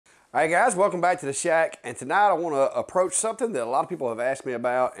All right, guys, welcome back to the shack. And tonight I want to approach something that a lot of people have asked me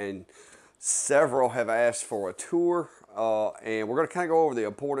about, and several have asked for a tour. And we're going to kind of go over the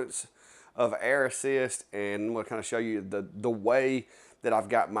importance of air assist, and I'm going to kind of show you the way that I've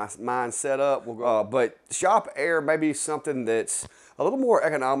got mine set up. But shop air may be something that's a little more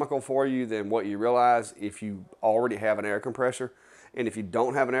economical for you than what you realize if you already have an air compressor. And if you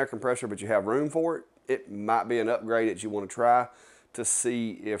don't have an air compressor but you have room for it, it might be an upgrade that you want to try to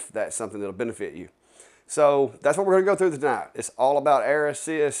see if that's something that'll benefit you. So that's what we're going to go through tonight. It's all about air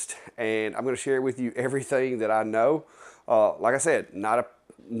assist, and I'm going to share with you everything that I know. Like I said, not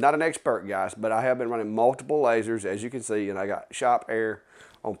an expert, guys, but I have been running multiple lasers, as you can see, and I got shop air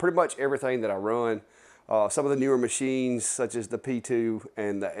on pretty much everything that I run. Some of the newer machines, such as the P2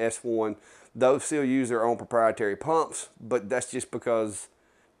 and the S1, those still use their own proprietary pumps, but that's just because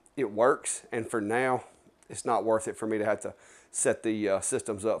it works, and for now, it's not worth it for me to have to set the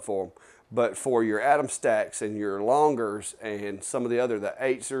systems up for them. But for your atom stacks and your longers and some of the other, the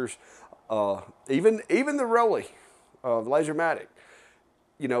Eitzers, even the Rolly, the Lasermatic,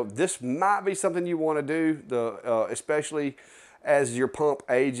 you know, this might be something you want to do, especially as your pump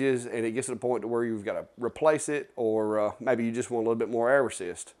ages and it gets to the point to where you've got to replace it, or maybe you just want a little bit more air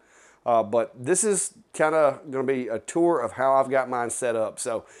assist. But this is kind of going to be a tour of how I've got mine set up.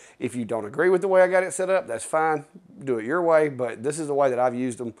 So if you don't agree with the way I got it set up, that's fine. Do it your way. But this is the way that I've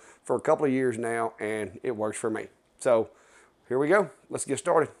used them for a couple of years now, and it works for me. So here we go. Let's get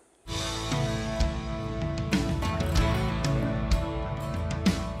started.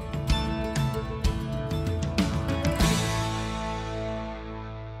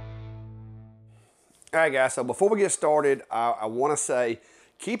 All right, guys. So before we get started, I want to say,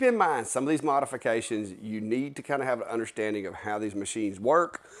 keep in mind some of these modifications. You need to kind of have an understanding of how these machines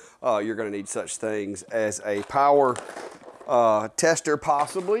work. You're going to need such things as a power tester,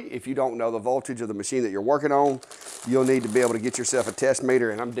 possibly. If you don't know the voltage of the machine that you're working on, you'll need to be able to get yourself a test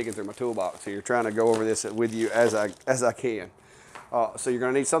meter, and I'm digging through my toolbox, so you're trying to go over this with you as I can. So you're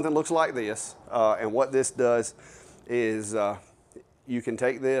going to need something that looks like this, and what this does is you can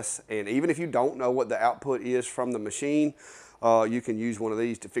take this, and even if you don't know what the output is from the machine, you can use one of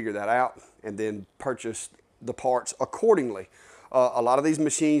these to figure that out and then purchase the parts accordingly. A lot of these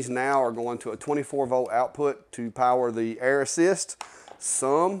machines now are going to a 24-volt output to power the air assist.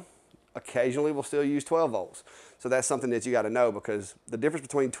 Some occasionally will still use 12 volts. So that's something that you got to know, because the difference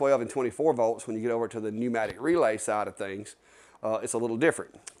between 12 and 24 volts when you get over to the pneumatic relay side of things, it's a little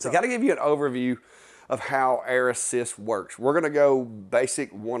different. So I got to give you an overview of how air assist works. We're going to go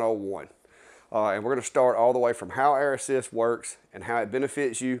basic 101. And we're going to start all the way from how air assist works and how it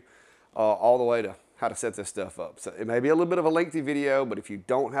benefits you, all the way to how to set this stuff up. So it may be a little bit of a lengthy video, but if you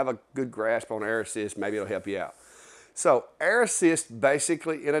don't have a good grasp on air assist, maybe it'll help you out. So air assist,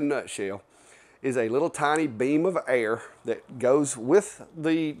 basically in a nutshell, is a little tiny beam of air that goes with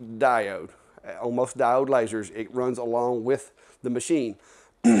the diode. On most diode lasers, it runs along with the machine.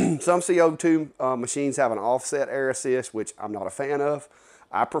 Some CO2 machines have an offset air assist, which I'm not a fan of.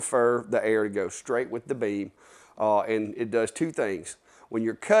 I prefer the air to go straight with the beam, and it does two things. When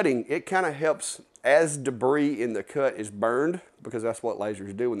you're cutting, it kind of helps as debris in the cut is burned, because that's what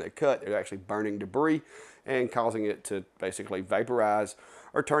lasers do when they cut. They're actually burning debris and causing it to basically vaporize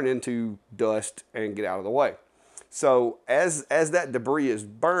or turn into dust and get out of the way. So as that debris is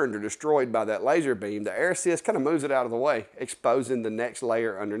burned or destroyed by that laser beam, the air assist kind of moves it out of the way, exposing the next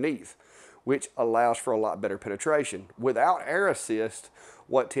layer underneath, which allows for a lot better penetration. Without air assist,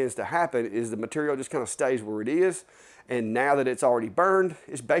 what tends to happen is the material just kind of stays where it is, and now that it's already burned,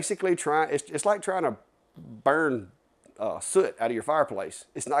 it's basically it's like trying to burn soot out of your fireplace.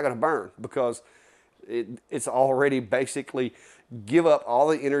 It's not going to burn because it's already basically give up all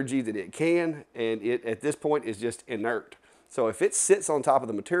the energy that it can, and it at this point is just inert. So if it sits on top of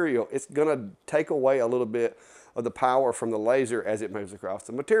the material, it's going to take away a little bit of the power from the laser as it moves across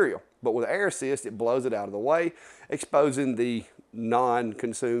the material. But with air assist, it blows it out of the way, exposing the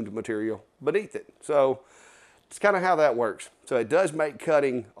non-consumed material beneath it. So it's kind of how that works. So it does make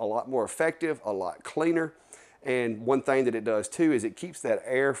cutting a lot more effective, a lot cleaner. And one thing that it does too is it keeps that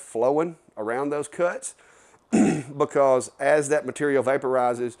air flowing around those cuts, because as that material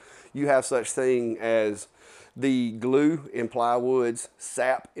vaporizes, you have such thing as the glue in plywoods,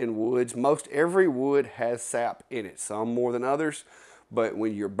 sap in woods. Most every wood has sap in it, some more than others. But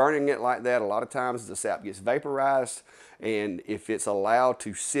when you're burning it like that, a lot of times the sap gets vaporized, and if it's allowed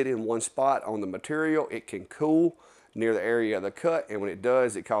to sit in one spot on the material, it can cool near the area of the cut, and when it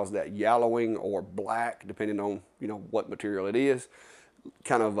does, it causes that yellowing or black, depending on what material it is,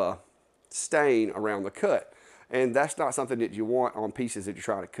 kind of a stain around the cut. And that's not something that you want on pieces that you're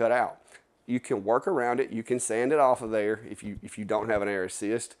trying to cut out. You can work around it. You can sand it off of there if you don't have an air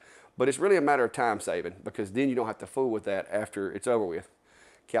assist. But it's really a matter of time saving, because then you don't have to fool with that after it's over with.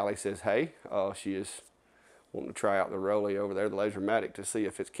 Callie says, hey, she is wanting to try out the Rolly over there, the Lasermatic, to see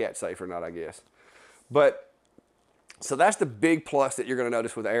if it's cat safe or not, I guess. But so that's the big plus that you're going to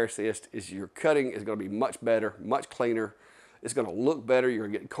notice with air assist, is your cutting is going to be much better, much cleaner. It's going to look better. You're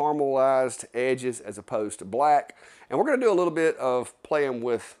going to get caramelized edges as opposed to black. And we're going to do a little bit of playing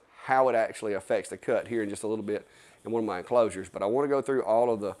with how it actually affects the cut here in just a little bit in one of my enclosures. But I want to go through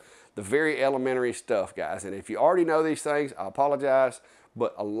all of the very elementary stuff, guys. And if you already know these things, I apologize.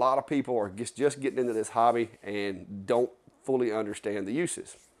 But a lot of people are just getting into this hobby and don't fully understand the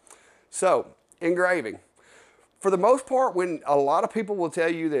uses. So, engraving. For the most part, when a lot of people will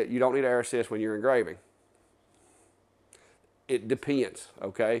tell you that you don't need air assist when you're engraving, it depends,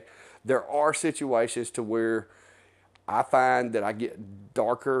 okay? There are situations to where I find that I get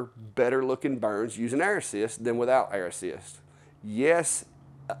darker, better looking burns using air assist than without air assist. Yes,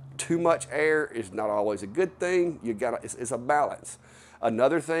 too much air is not always a good thing. It's a balance.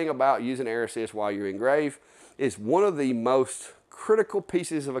 Another thing about using air assist while you engrave is one of the most critical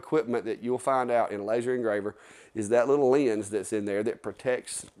pieces of equipment that you'll find out in a laser engraver is that little lens that's in there that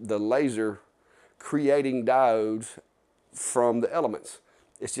protects the laser creating diodes from the elements.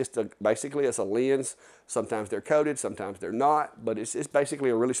 It's just basically it's a lens. Sometimes they're coated, sometimes they're not, but it's basically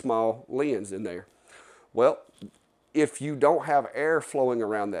a really small lens in there. Well, if you don't have air flowing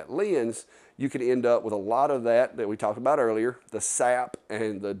around that lens, you can end up with a lot of that we talked about earlier, the sap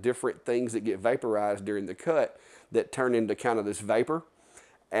and the different things that get vaporized during the cut that turn into kind of this vapor.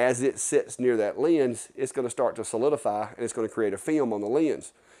 As it sits near that lens, it's going to start to solidify and it's going to create a film on the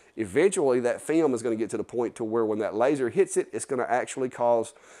lens. Eventually, that film is going to get to the point to where when that laser hits it, it's going to actually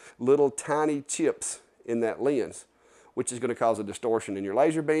cause little tiny chips in that lens, which is going to cause a distortion in your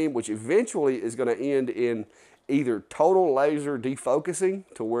laser beam, which eventually is going to end in either total laser defocusing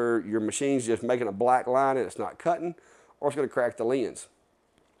to where your machine's just making a black line and it's not cutting, or it's going to crack the lens.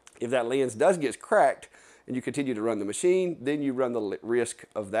 If that lens does get cracked and you continue to run the machine, then you run the risk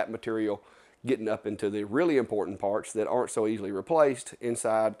of that material getting up into the really important parts that aren't so easily replaced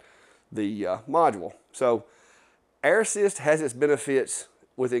inside the module. So air assist has its benefits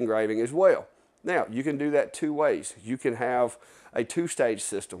with engraving as well. Now, you can do that two ways. You can have a two-stage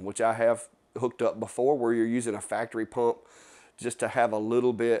system, which I have hooked up before, where you're using a factory pump just to have a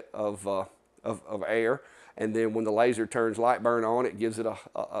little bit of air, and then when the laser turns light burn on, it gives it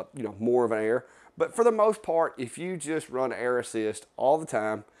more of an air. But for the most part, if you just run air assist all the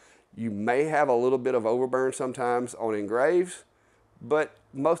time, you may have a little bit of overburn sometimes on engraves, but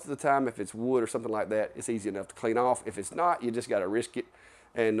most of the time, if it's wood or something like that, it's easy enough to clean off. If it's not, you just got to risk it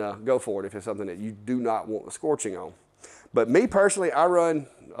and go for it if it's something that you do not want the scorching on. But me personally, I run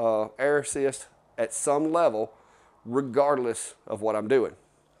air assist at some level regardless of what I'm doing.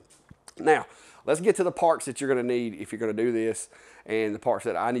 Now, let's get to the parts that you're going to need if you're going to do this, and the parts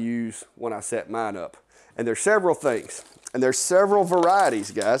that I use when I set mine up. And there's several things, and there's several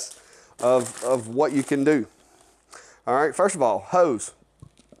varieties, guys, of what you can do. All right, first of all, hose.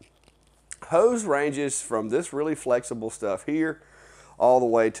 Hose ranges from this really flexible stuff here all the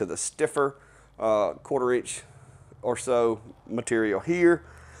way to the stiffer 1/4 inch or so material here,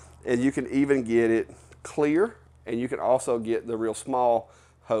 and you can even get it clear, and you can also get the real small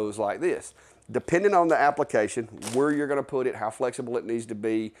hose like this. Depending on the application, where you're going to put it, how flexible it needs to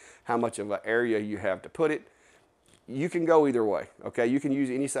be, how much of an area you have to put it, you can go either way, okay? You can use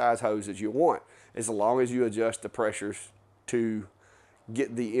any size hose that you want, as long as you adjust the pressures to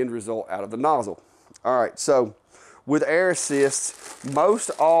get the end result out of the nozzle. All right, so with air assist, most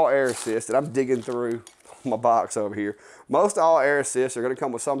all air assist, and I'm digging through my box over here, most all air assists are going to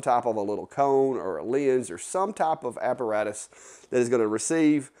come with some type of a little cone or a lens or some type of apparatus that is going to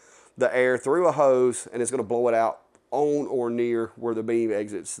receive the air through a hose, and it's going to blow it out on or near where the beam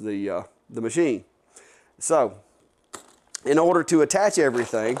exits the machine. So in order to attach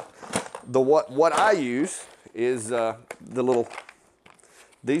everything, what I use is the little,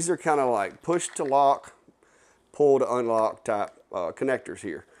 these are kind of like push to lock, pull to unlock type connectors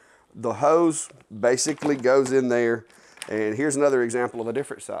here. The hose basically goes in there, and here's another example of a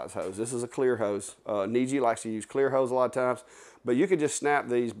different size hose. This is a clear hose. Niji likes to use clear hose a lot of times, but you can just snap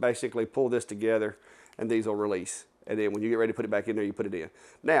these, basically pull this together, and these will release. And then when you get ready to put it back in there, you put it in.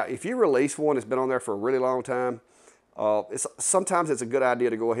 Now, if you release one that's been on there for a really long time, sometimes it's a good idea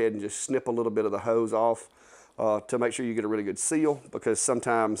to go ahead and just snip a little bit of the hose off to make sure you get a really good seal, because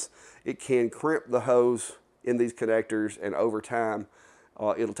sometimes it can crimp the hose in these connectors, and over time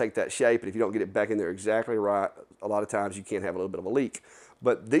it'll take that shape, and if you don't get it back in there exactly right, a lot of times you can have a little bit of a leak.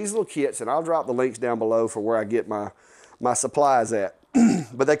 But these little kits, and I'll drop the links down below for where I get my supplies at,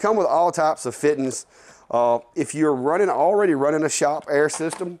 but they come with all types of fittings. If you're already running a shop air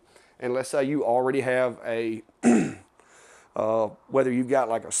system, and let's say you already have a, whether you've got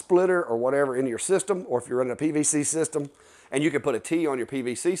like a splitter or whatever in your system, or if you're running a PVC system, and you can put a T on your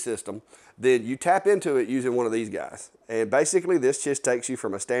PVC system, then you tap into it using one of these guys. And basically this just takes you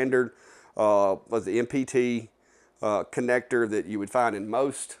from a standard, the MPT connector that you would find in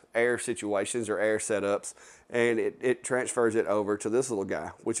most air situations or air setups, and it transfers it over to this little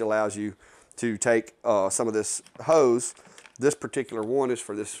guy, which allows you to take some of this hose. This particular one is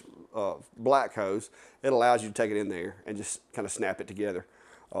for this black hose. It allows you to take it in there and just kind of snap it together.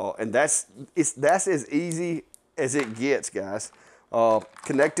 And that's as easy as it gets, guys.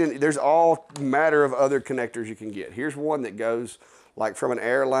 Connecting, there's all matter of other connectors you can get. Here's one that goes like from an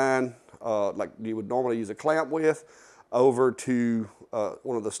airline, like you would normally use a clamp with, over to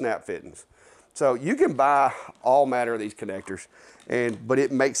one of the snap fittings. So you can buy all matter of these connectors, but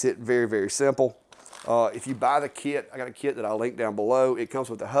it makes it very, very simple. If you buy the kit, I got a kit that I'll link down below. It comes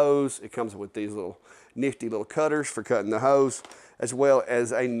with the hose. It comes with these little nifty little cutters for cutting the hose, as well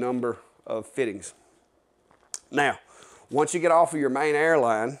as a number of fittings. Now, once you get off of your main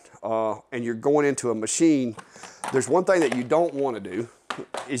airline and you're going into a machine, there's one thing that you don't want to do,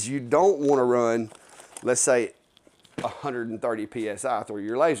 is you don't want to run, let's say, 130 PSI through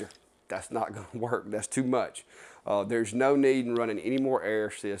your laser. That's not going to work. That's too much. There's no need in running any more air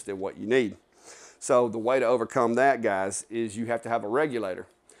assist than what you need. So the way to overcome that, guys, is you have to have a regulator.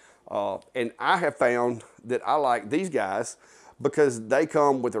 And I have found that I like these guys because they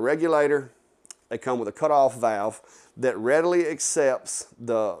come with a regulator. They come with a cutoff valve that readily accepts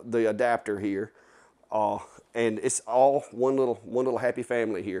the adapter here. And it's all one little happy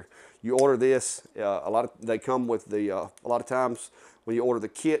family here. You order this, they come with a lot of times when you order the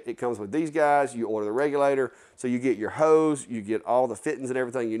kit, it comes with these guys. You order the regulator, so you get your hose, you get all the fittings and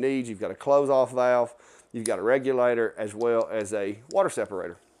everything you need. You've got a close-off valve, you've got a regulator, as well as a water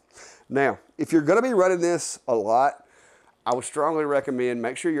separator. Now, if you're gonna be running this a lot, I would strongly recommend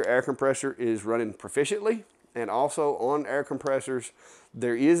make sure your air compressor is running proficiently, and also on air compressors,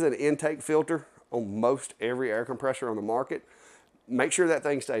 there is an intake filter on most every air compressor on the market. Make sure that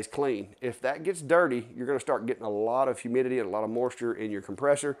thing stays clean. If that gets dirty, you're gonna start getting a lot of humidity and a lot of moisture in your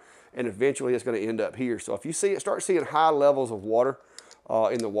compressor, and eventually it's gonna end up here. So if you start seeing high levels of water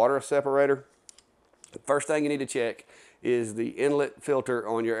in the water separator, the first thing you need to check is the inlet filter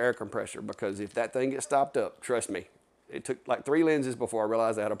on your air compressor, because if that thing gets stopped up, trust me, it took like 3 lenses before I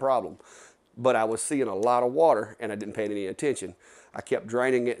realized I had a problem. But I was seeing a lot of water and I didn't pay any attention. I kept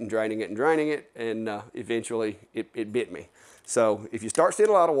draining it and draining it and draining it, and eventually it bit me. So if you start seeing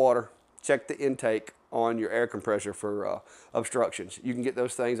a lot of water, check the intake on your air compressor for obstructions. You can get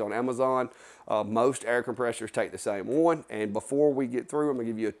those things on Amazon. Most air compressors take the same one. And before we get through, I'm gonna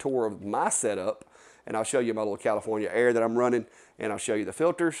give you a tour of my setup, and I'll show you my little California Air that I'm running, and I'll show you the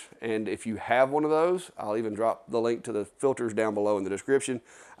filters. And if you have one of those, I'll even drop the link to the filters down below in the description.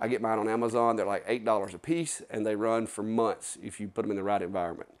 I get mine on Amazon. They're like $8 a piece, and they run for months if you put them in the right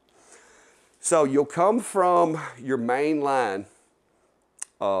environment. So you'll come from your main line,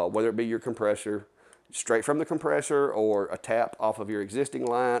 whether it be your compressor, straight from the compressor, or a tap off of your existing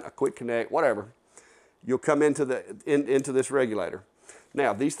line, a quick connect, whatever. You'll come into this regulator.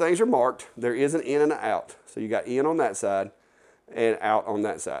 Now, these things are marked. There is an in and an out. So you got in on that side and out on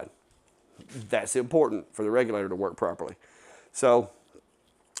that side. That's important for the regulator to work properly. So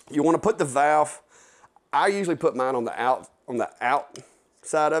you want to put the valve, I usually put mine on the out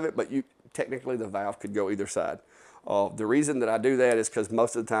side of it, but technically the valve could go either side. The reason that I do that is because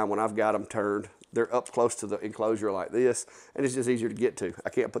most of the time when I've got them turned, they're up close to the enclosure like this, and it's just easier to get to. I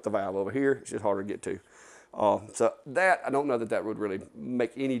can't put the valve over here. It's just harder to get to. So I don't know that would really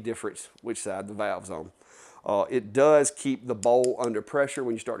make any difference which side the valve's on. It does keep the bowl under pressure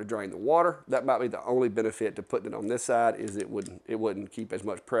when you start to drain the water. That might be the only benefit to putting it on this side, is it wouldn't keep as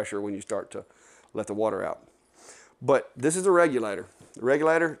much pressure when you start to let the water out. But this is a regulator. The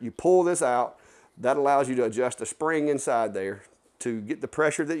regulator, you pull this out, that allows you to adjust the spring inside there to get the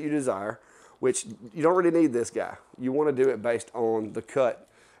pressure that you desire, which you don't really need this guy. You want to do it based on the cut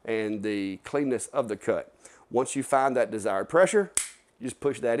and the cleanness of the cut. Once you find that desired pressure, you just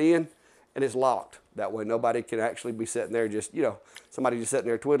push that in and it's locked. That way nobody can actually be sitting there just, somebody just sitting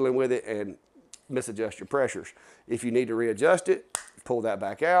there twiddling with it and misadjust your pressures. If you need to readjust it, pull that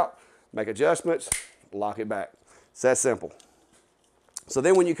back out, make adjustments, lock it back. It's that simple. So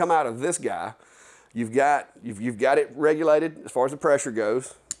then when you come out of this guy, You've got it regulated as far as the pressure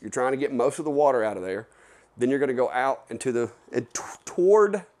goes. You're trying to get most of the water out of there. Then you're going to go out into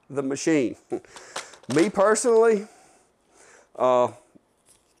toward the machine. Me personally, I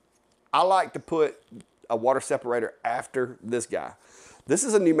like to put a water separator after this guy. This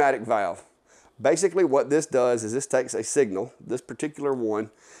is a pneumatic valve. Basically what this does is this takes a signal. This particular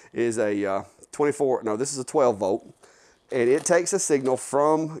one is a 12 volt. And it takes a signal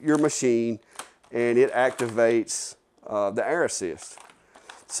from your machine and it activates the air assist.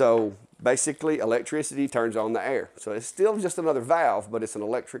 So basically electricity turns on the air. So it's still just another valve, but it's an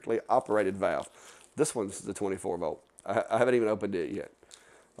electrically operated valve. This one's the 24 volt. I haven't even opened it yet.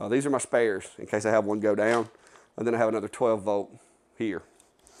 These are my spares in case I have one go down. And then I have another 12 volt here.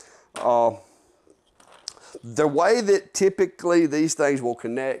 The way that typically these things will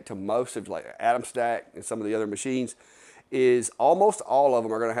connect to most of like Atom Stack and some of the other machines is almost all of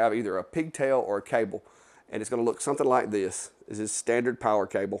them are going to have either a pigtail or a cable. And it's going to look something like this. This is standard power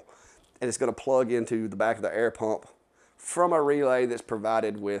cable. And it's going to plug into the back of the air pump from a relay that's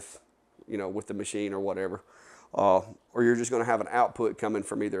provided with, with the machine or whatever. Or you're just going to have an output coming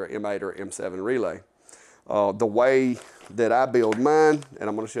from either an M8 or M7 relay. The way that I build mine, and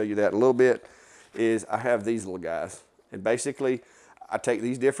I'm going to show you that in a little bit, is I have these little guys. And basically, I take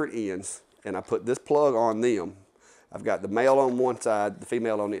these different ends and I put this plug on them. I've got the male on one side, the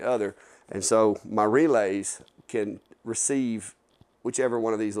female on the other. And so my relays can receive whichever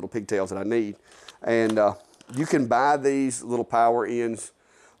one of these little pigtails that I need. And you can buy these little power ends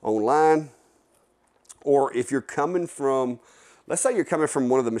online. Or if you're coming from, let's say you're coming from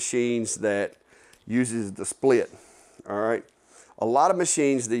one of the machines that uses the split, all right? A lot of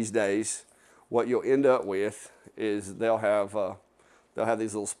machines these days, what you'll end up with is they'll have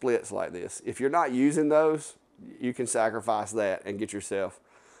these little splits like this. If you're not using those, you can sacrifice that and get yourself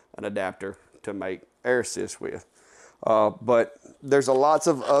an adapter to make air assist with. But there's lots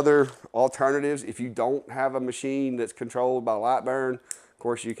of other alternatives. If you don't have a machine that's controlled by Lightburn, of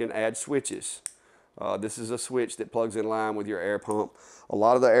course you can add switches. This is a switch that plugs in line with your air pump. A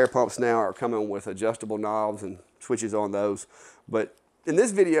lot of the air pumps now are coming with adjustable knobs and switches on those. But in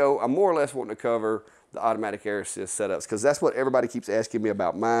this video, I'm more or less wanting to cover the automatic air assist setups because that's what everybody keeps asking me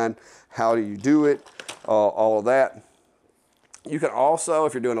about mine. How do you do it? All of that. You can also,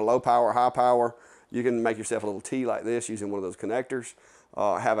 if you're doing a low power, high power, you can make yourself a little T like this using one of those connectors.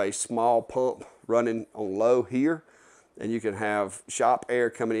 Have a small pump running on low here, and you can have shop air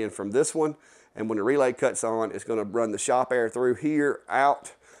coming in from this one. And when the relay cuts on, it's going to run the shop air through here,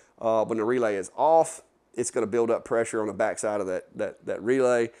 out. When the relay is off, it's going to build up pressure on the backside of that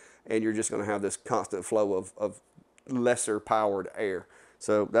relay, and you're just going to have this constant flow of lesser powered air.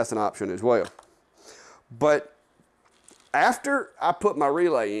 So that's an option as well. But after I put my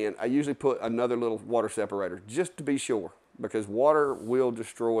relay in, I usually put another little water separator just to be sure, because water will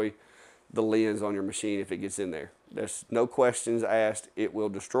destroy the lens on your machine if it gets in there. There's no questions asked, it will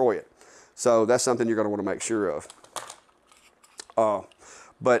destroy it. So that's something you're going to want to make sure of.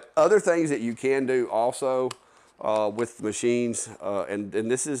 But other things that you can do also with machines, and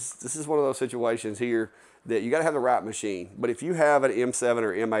this is one of those situations here that you got to have the right machine. But if you have an M7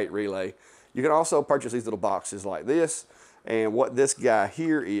 or M8 relay, you can also purchase these little boxes like this. And what this guy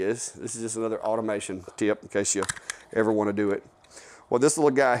here is, this is just another automation tip in case you ever want to do it. What this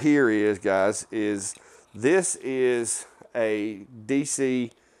little guy here is, guys, is this is a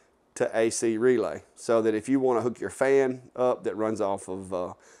DC to AC relay. So that if you want to hook your fan up that runs off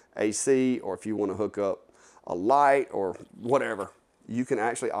of AC, or if you want to hook up a light or whatever, you can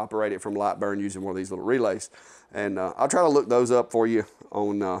actually operate it from Lightburn using one of these little relays. And I'll try to look those up for you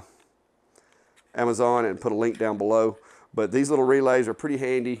on Amazon and put a link down below. But these little relays are pretty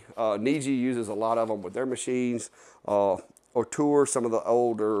handy. Niji uses a lot of them with their machines. Or Tour, some of the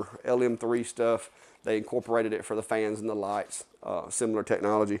older LM3 stuff, they incorporated it for the fans and the lights, similar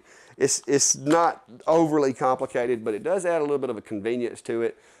technology. It's not overly complicated, but it does add a little bit of a convenience to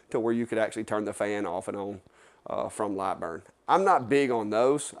it, to where you could actually turn the fan off and on from Lightburn. I'm not big on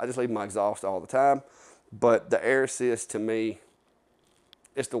those. I just leave my exhaust all the time. But the air assist, to me,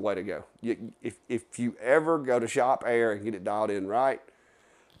 it's the way to go. If you ever go to shop air and get it dialed in right,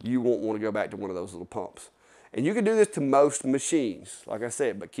 you won't want to go back to one of those little pumps. And you can do this to most machines, like I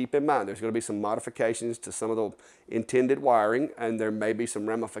said, but keep in mind there's going to be some modifications to some of the intended wiring, and there may be some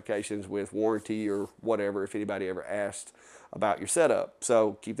ramifications with warranty or whatever if anybody ever asked about your setup.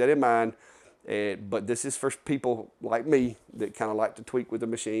 So keep that in mind. But this is for people like me that kind of like to tweak with the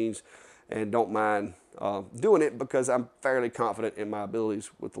machines and don't mind doing it, because I'm fairly confident in my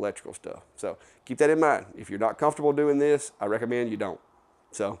abilities with electrical stuff. So keep that in mind. If you're not comfortable doing this, I recommend you don't.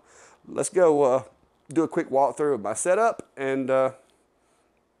 So let's go do a quick walkthrough of my setup and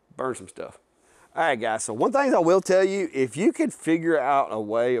burn some stuff. All right, guys, so one thing I will tell you, if you could figure out a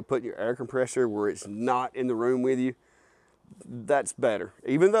way of putting your air compressor where it's not in the room with you, that's better.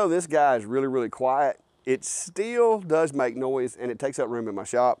 Even though this guy is really, really quiet, it still does make noise and it takes up room in my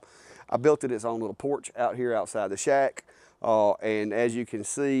shop. I built it its own little porch out here outside the shack. And as you can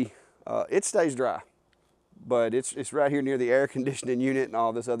see, it stays dry, but it's right here near the air conditioning unit and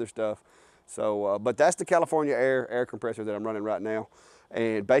all this other stuff. So, but that's the California air compressor that I'm running right now.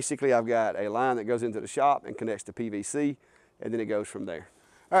 And basically I've got a line that goes into the shop and connects to PVC, and then it goes from there.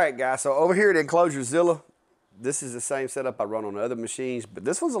 All right, guys, so over here at EnclosureZilla, this is the same setup I run on other machines, but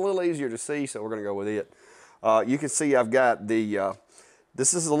this one's a little easier to see, so we're gonna go with it. You can see I've got the,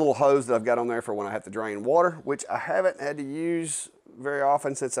 this is a little hose that I've got on there for when I have to drain water, which I haven't had to use very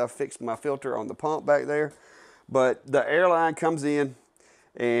often since I fixed my filter on the pump back there. But the air line comes in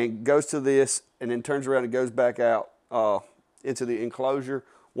and goes to this and then turns around and goes back out into the enclosure.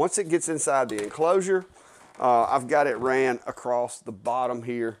 Once it gets inside the enclosure, I've got it ran across the bottom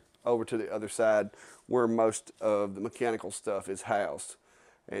here over to the other side where most of the mechanical stuff is housed.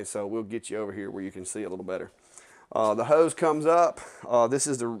 And so we'll get you over here where you can see a little better. The hose comes up. This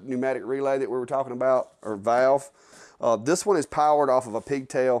is the pneumatic relay that we were talking about, or valve. This one is powered off of a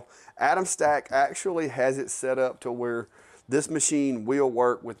pigtail. Atom Stack actually has it set up to where this machine will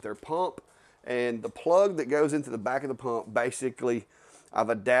work with their pump, and the plug that goes into the back of the pump, basically I've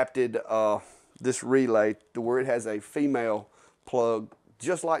adapted this relay to where it has a female plug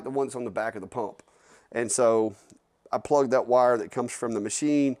just like the one that's on the back of the pump. And so I plug that wire that comes from the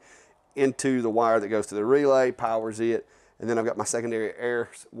machine into the wire that goes to the relay, powers it, and then I've got my secondary air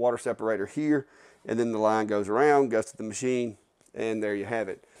water separator here, and then the line goes around, goes to the machine, and there you have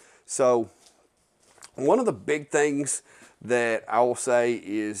it. So one of the big things that I will say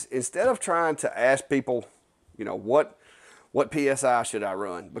is, instead of trying to ask people, you know, what PSI should I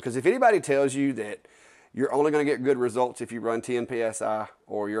run? Because if anybody tells you that you're only going to get good results if you run 10 PSI,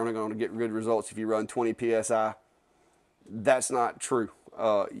 or you're only going to get good results if you run 20 PSI, that's not true.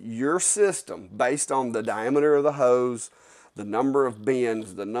 Your system, based on the diameter of the hose, the number of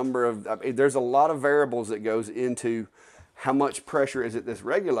bends, the number of, I mean, there's a lot of variables that goes into how much pressure is at this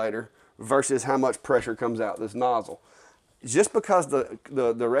regulator versus how much pressure comes out this nozzle. Just because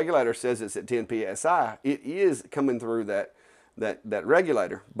the regulator says it's at 10 PSI, it is coming through that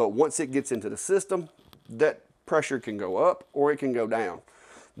regulator. But once it gets into the system, that pressure can go up or it can go down.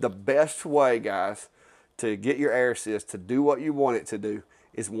 The best way, guys, to get your air assist to do what you want it to do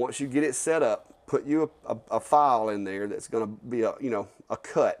is, once you get it set up, put you a file in there that's going to be a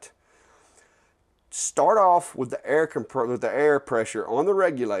cut. Start off with the air pressure on the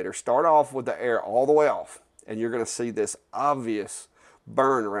regulator. Start off with the air all the way off, and you're going to see this obvious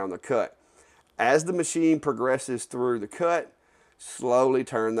burn around the cut. As the machine progresses through the cut, slowly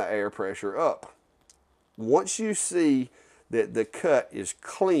turn the air pressure up. Once you see that the cut is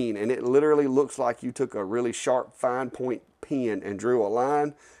clean and it literally looks like you took a really sharp fine point pen and drew a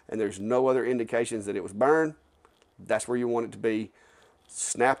line, and there's no other indications that it was burned, that's where you want it to be.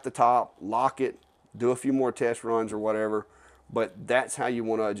 Snap the top, lock it, do a few more test runs or whatever, but that's how you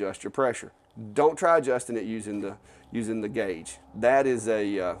want to adjust your pressure. Don't try adjusting it using the gauge. That is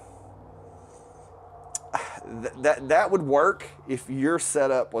a that would work if your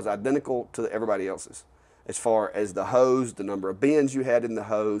setup was identical to everybody else's, as far as the hose, the number of bends you had in the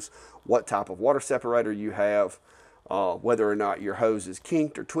hose, what type of water separator you have, whether or not your hose is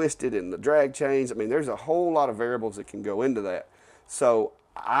kinked or twisted in the drag chains. I mean, there's a whole lot of variables that can go into that. So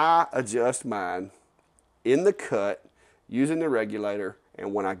I adjust mine in the cut using the regulator,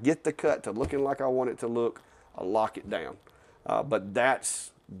 and when I get the cut to looking like I want it to look, I lock it down. But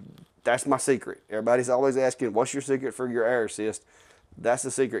that's my secret. Everybody's always asking, what's your secret for your air assist? That's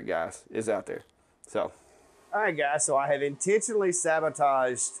the secret, guys, is out there. So, all right, guys, so I have intentionally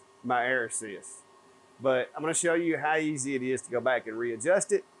sabotaged my air assist, but I'm going to show you how easy it is to go back and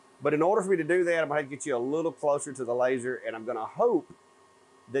readjust it. But in order for me to do that, I'm going to get you a little closer to the laser, and I'm going to hope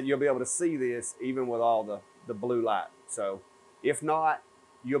that you'll be able to see this even with all the blue light. So if not,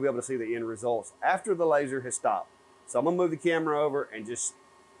 you'll be able to see the end results after the laser has stopped. So I'm going to move the camera over and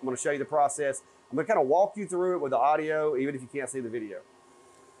I'm going to show you the process. I'm going to kind of walk you through it with the audio, even if you can't see the video.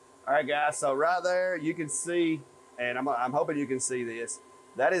 All right, guys, so right there you can see, and I'm hoping you can see this,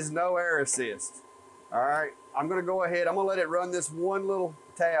 that is no air assist. All right, I'm going to go ahead, I'm going to let it run this one little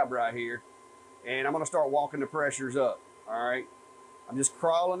tab right here, and I'm going to start walking the pressures up. All right, I'm just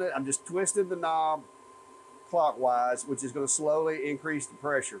crawling it, I'm just twisting the knob clockwise, which is going to slowly increase the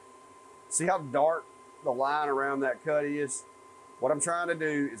pressure. See how dark the line around that cut is? What I'm trying to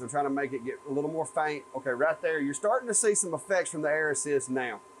do is I'm trying to make it get a little more faint. Okay, right there, you're starting to see some effects from the air assist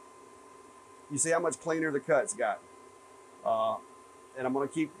now. You see how much cleaner the cut's got. And I'm gonna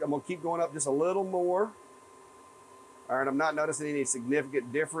keep going up just a little more. All right, I'm not noticing any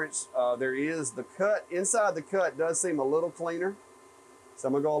significant difference. There is the cut, inside the cut does seem a little cleaner. So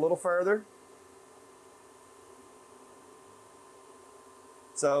I'm gonna go a little further.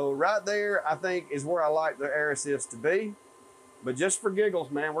 So right there, I think is where I like the air assist to be. But just for giggles,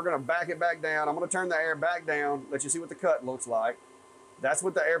 man, we're gonna back it back down. I'm gonna turn the air back down, let you see what the cut looks like. That's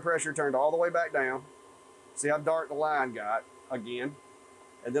with the air pressure turned all the way back down. See how dark the line got again.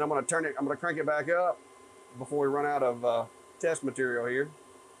 And then I'm gonna crank it back up before we run out of test material here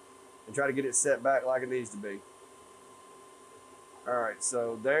and try to get it set back like it needs to be. All right,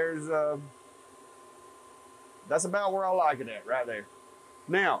 so there's, that's about where I like it at, right there.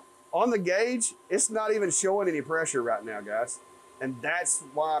 Now, on the gauge, it's not even showing any pressure right now, guys. And that's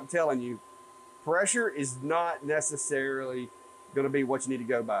why I'm telling you, pressure is not necessarily gonna be what you need to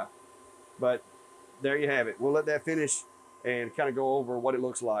go by. But there you have it. We'll let that finish and kind of go over what it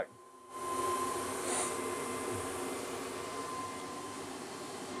looks like.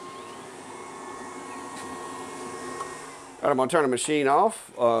 All right, I'm gonna turn the machine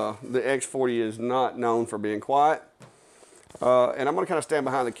off. The X40 is not known for being quiet. And I'm gonna kind of stand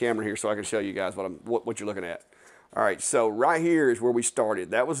behind the camera here so I can show you guys what you're looking at. All right, so right here is where we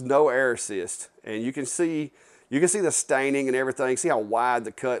started. That was no air assist. And you can see the staining and everything. See how wide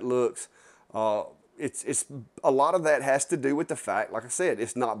the cut looks. It's a lot of that has to do with the fact, like I said,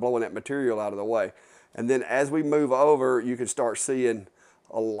 it's not blowing that material out of the way. And then as we move over, you can start seeing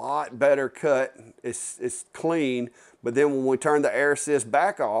a lot better cut. It's clean. But then when we turned the air assist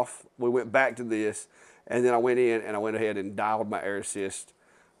back off, we went back to this, and then I went in and I went ahead and dialed my air assist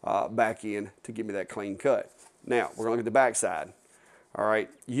back in to give me that clean cut. Now, we're gonna look at the back side. All right,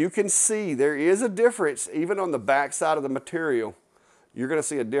 you can see there is a difference even on the back side of the material. You're gonna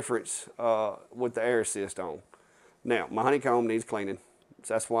see a difference with the air assist on. Now, my honeycomb needs cleaning.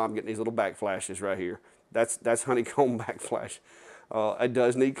 So that's why I'm getting these little back flashes right here. That's honeycomb back flash. It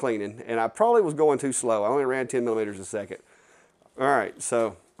does need cleaning, and I probably was going too slow. I only ran 10 millimeters a second. All right,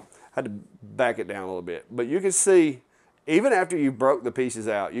 so I had to back it down a little bit. But you can see, even after you broke the pieces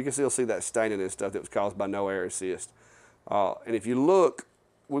out, you can still see that staining and stuff that was caused by no air assist. And if you look,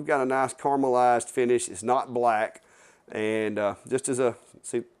 we've got a nice caramelized finish. It's not black, and just as a,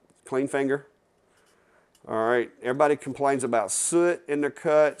 see, clean finger. All right, everybody complains about soot in their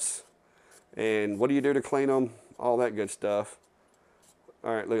cuts, and what do you do to clean them? All that good stuff.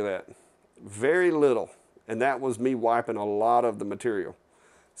 All right, look at that. Very little, and that was me wiping a lot of the material.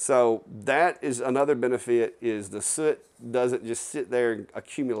 So that is another benefit, is the soot doesn't just sit there and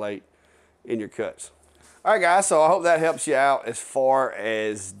accumulate in your cuts. All right, guys, so I hope that helps you out as far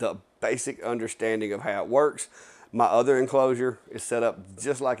as the basic understanding of how it works. My other enclosure is set up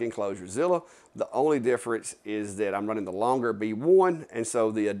just like EnclosureZilla. The only difference is that I'm running the longer B1, and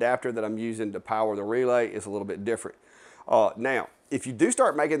so the adapter that I'm using to power the relay is a little bit different. Now, if you do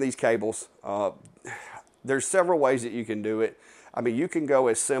start making these cables, there's several ways that you can do it. I mean, you can go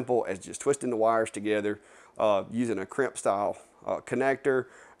as simple as just twisting the wires together, using a crimp style connector.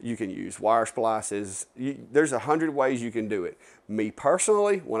 You can use wire splices. There's 100 ways you can do it. Me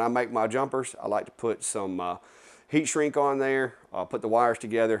personally, when I make my jumpers, I like to put some heat shrink on there, put the wires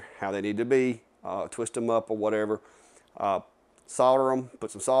together how they need to be, twist them up or whatever, solder them,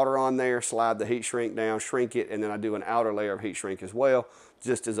 put some solder on there, slide the heat shrink down, shrink it, and then I do an outer layer of heat shrink as well,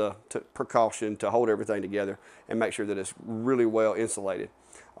 just as a precaution to hold everything together and make sure that it's really well insulated.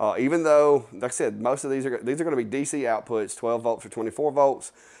 Even though, like I said, most of these are going to be DC outputs, 12 volts or 24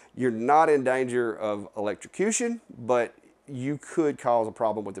 volts, you're not in danger of electrocution, but you could cause a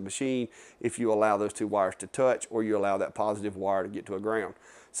problem with the machine if you allow those two wires to touch, or you allow that positive wire to get to a ground.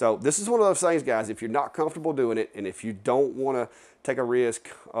 So this is one of those things, guys, if you're not comfortable doing it, and if you don't want to take a risk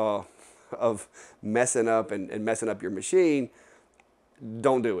of messing up and messing up your machine,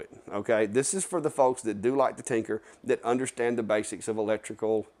 don't do it, okay? This is for the folks that do like to tinker, that understand the basics of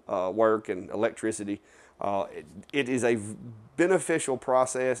electrical work and electricity. It is a beneficial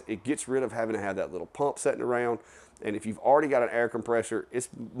process. It gets rid of having to have that little pump sitting around. And if you've already got an air compressor, it's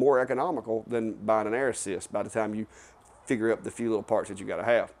more economical than buying an air assist by the time you figure out the few little parts that you got to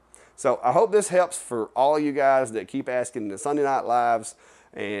have. So I hope this helps for all of you guys that keep asking the Sunday Night Lives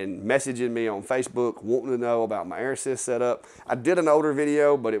and messaging me on Facebook wanting to know about my air assist setup. I did an older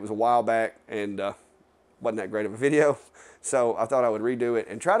video, but it was a while back and wasn't that great of a video. So I thought I would redo it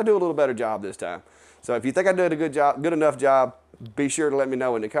and try to do a little better job this time. So if you think I did a good enough job, be sure to let me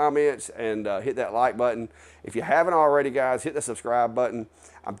know in the comments and hit that like button. If you haven't already, guys, hit the subscribe button.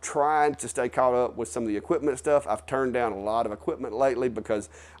 I'm trying to stay caught up with some of the equipment stuff. I've turned down a lot of equipment lately because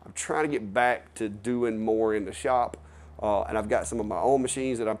I'm trying to get back to doing more in the shop. And I've got some of my own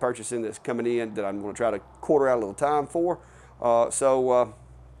machines that I'm purchasing that's coming in that I'm going to try to quarter out a little time for. So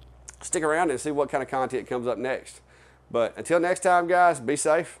stick around and see what kind of content comes up next. But until next time, guys, be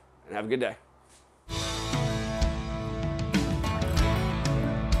safe and have a good day.